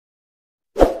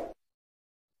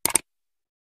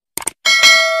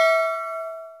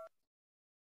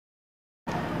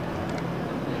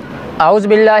اعوذ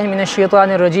بالله من الشیطان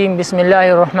الرجیم بسم الله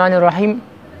الرحمن الرحیم.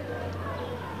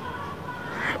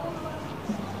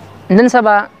 نن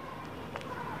سبا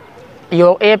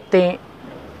یو ایپ ته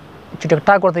چې ټیک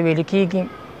ټاک ورته ویل کېږي،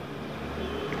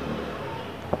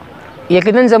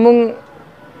 یقینا زموږ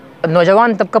نوجوان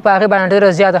طبقه په هغې باندې ډېره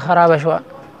زیاته خرابه شوه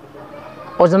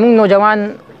او زموږ نوجوان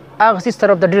هغه سیس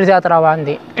طرف ته ډېر زیات روان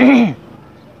دی.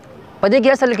 په دې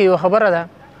کې اصل کې یو خبره ده،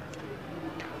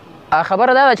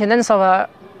 خبره دا ده چې نن سبا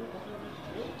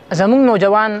زموږ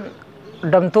نوجوان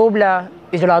ډمتوب له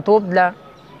اجلاطوب له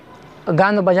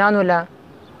ګانو بجانو له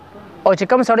او چې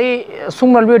کوم سړی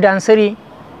څومره لوی ډانسري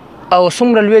او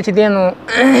څومره لوی چې دی نو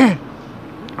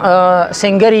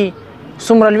سنګري،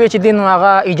 څومره لوی چې دی نو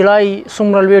هغه اجلایي،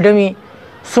 څومره لوی ډمي،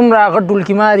 څومره هغه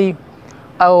ډولکي ماري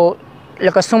او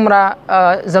لکه څومره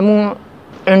زموږ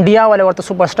انډیا والا ورته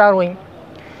سوپر سټار وایي،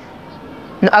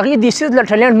 نو هغې دې څیز له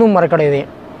ټیلنټ نوم ورکړی دی.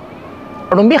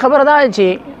 لومبي خبره دا ده چې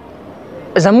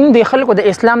زموږ د خلکو د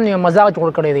اسلام نه یو مزاق جوړ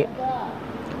کړی دی.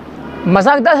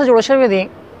 مزاق داسې جوړ شوی دی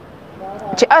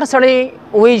چې هر سړی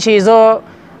وایي چې زه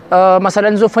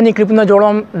مثلا زه فني کلیپونه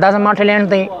جوړوم، دا زما ټیلنټ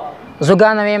دی، زه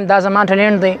ګانه ویم، دا زما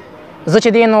ټیلنټ دی، زه چې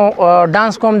دی نو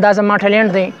ډانس کوم، دا زما ټیلنټ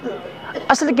دی.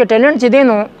 اصل کې ټیلنټ چې دی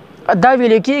نو دا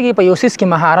ویل کېږي په یو څیز کې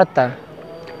مهارت ته،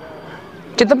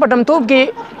 چې ته په ډمتوب کې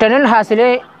ټیلنټ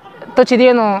حاصلې، ته چې دی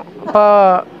نو په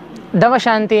دغه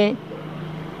شانتې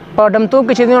په ډمتوب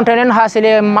کې چې دی نو ټیلنټ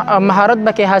حاصلې، مهارت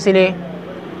به کې حاصلې،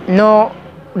 نو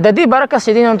د دې برعکس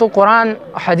چې دی نو ته قرآن،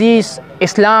 حدیث،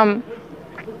 اسلام،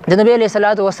 د نبی علیه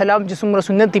الصلاۃ والسلام چې څومره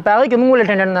سنت دي په هغې کې موږ ولې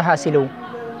ټیلنټ نه حاصلو.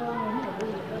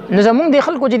 نو زموږ د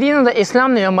خلکو چې دی نو د اسلام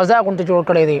نه یو مذاق غوندې جوړ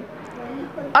کړی دی.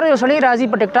 هر یو سړی راځي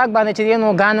په ټیک ټاک باندې چې دی نو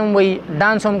ګان هم وایي،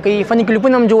 ډانس هم کوي، فني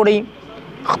کلیپونه هم جوړوي،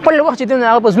 خپل وخت چې دی نو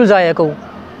هغه په زلو ضایع کوو.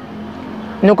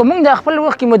 نو که موږ د خپل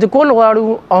وخت قیمتي کول غواړو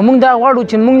او موږ دا غواړو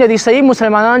چې موږ د صحیح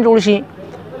مسلمانان جوړ شي،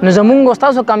 نو زموږ او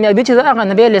ستاسو کامیابي چې ده هغه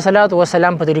نبی علیه الصلاۃ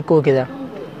والسلام په طریقو کې ده.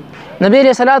 نبی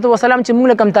علیه الصلاۃ والسلام چې موږ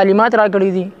له کوم تعلیمات راکړي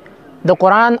دي د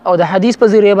قرآن او د حدیث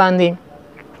په ذریعه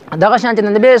باندې، دغه شان چې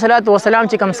نبی علیه الصلاۃ والسلام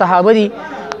چې کوم صحابه دي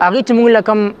هغې چې موږ له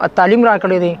کوم تعلیم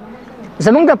راکړی دی،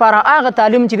 زموږ دپاره هغه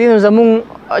تعلیم چې دی نو زموږ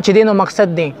چې دی نو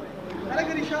مقصد دی،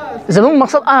 زموږ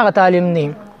مقصد هغه تعلیم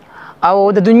دی.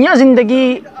 او د دنیا زندگی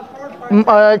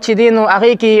چې دی نو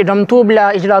هغې کې ډمتوب له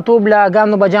اجلاطوب له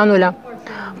ګانو بجانو له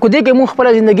کو دې کې موږ خپله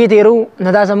زندګي تېرو،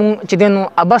 نو دا زموږ چې دی نو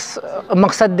بس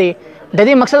مقصد دی. د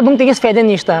دې مقصد موږ ته هېڅ فایده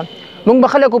نشته. موږ به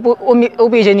خلک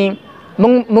وپېژني،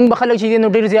 موږ به خلک چې دی نو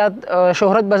ډېر زیات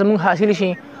شهرت به زموږ حاصل شي،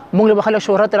 موږ له به خلک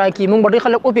شهرت راکړي، موږ به ډېر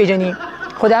خلک وپېژني،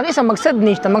 خو د هغې څه مقصد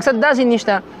نشته. مقصد داسې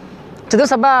نشته چې زه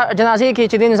سبا جنازې کې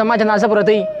چې دی نو زما جنازه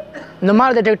پرته وي، نو ما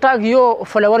د ټیک ټاک یو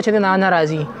فالوور چې دی نه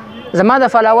راځي، زما د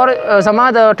فالوور زما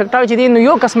د ټیک ټاک چې دی نو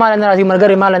یو کس ماله نه راځي،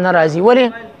 ملګری ماله نه راځي. ولې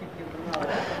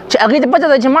چې هغې ته پته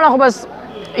ده چې مړه خو بس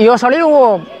یو سړی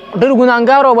و ډېر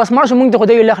ګناهګار او بس مړ شو، موږ ته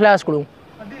خدای الله خلاص کړو.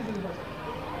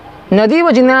 نو دې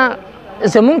وجې نه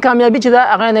زموږ کامیابي چې ده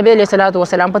هغه نبی علیه الصلاۃ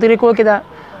والسلام په طریقو کې ده.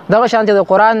 دغه شان چې د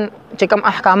قرآن چې کوم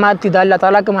احکامات دي، د الله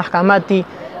تعالی کوم احکامات دي،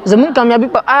 زموږ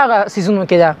کامیابي په هغه څیزونو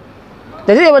کې ده. د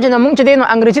دې وجې نه موږ چې دی نو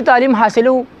انګریزي تعلیم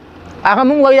حاصلو، هغه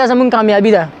موږ وایو دا زموږ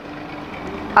کامیابي ده.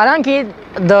 حالانکې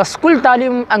د سکول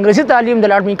تعلیم، انګریزي تعلیم، د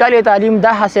لاډ میکالې تعلیم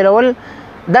دا حاصلول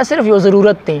دا صرف یو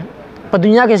ضرورت دی په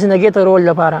دنیا کې زندګۍ تېرول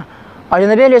لپاره. او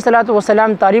د نبی علیه الصلاۃ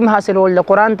والسلام تعلیم حاصلول، د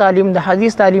قرآن تعلیم، د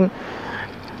حدیث تعلیم،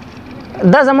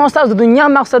 دا زموږ ستاسو د دنیا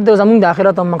مقصد دی او زموږ د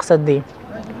آخرت هم مقصد دی.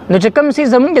 نو چې کوم څیز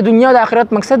زموږ د دنیا او د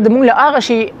آخرت مقصد دی، موږ له هغه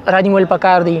شي رانیول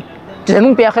پکار دی چې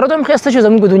زموږ په آخرت هم ښایسته شي،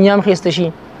 زموږ په دنیا هم ښایسته شي.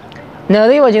 نو د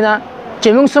دې وجې نه چې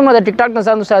موږ څومره د ټیک ټاک نه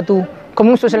ځان وساتو، که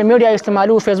موږ سوشل میډیا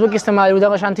استعمالو، فیسبوک استعمالو،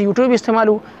 دغه شانتې یوټیوب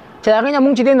استعمالو، چې د هغې نه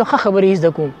موږ چې دی نو ښه خبرې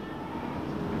زده کړو،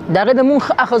 د هغې نه موږ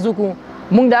ښه اخذ وکړو،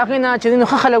 موږ د هغې نه چې دی نو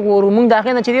ښه خلک وورو، موږ د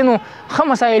هغې نه چې دی نو ښه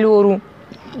مسایل وورو،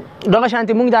 دغه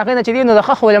شانتې موږ د هغې نه چې دی نو د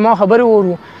ښه علماو خبرې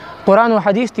وورو، قرآن او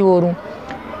حدیث دې وورو.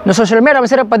 نو سوشل میډیا به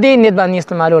صرف په دې نیت باندې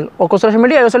استعمالول. او که سوشل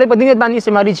میډیا یو سړی په دې نیت باندې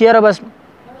استعمالي چې یاره بس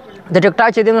د ټیک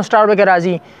ټاک چې دی نو سټار به کې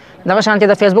راځي، دغه شانتې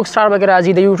د فیسبوک سټار به کې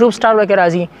راځي، د یوټیوب سټار به کې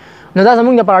راځي، نو دا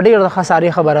زموږ لپاره ډېر د خسارې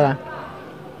خبره ده.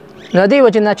 نو دې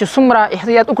وجې نه چې څومره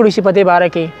احتیاط وکړو شي په دې باره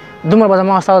کې، دومره به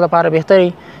زما ستاسو لپاره بهتري.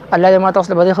 الله دې ما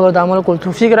تاسو له بدې خبرو د عمل کولو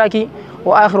توفیق راکړي.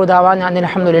 واخر دعوانا ان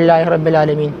الحمد لله رب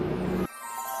العالمین.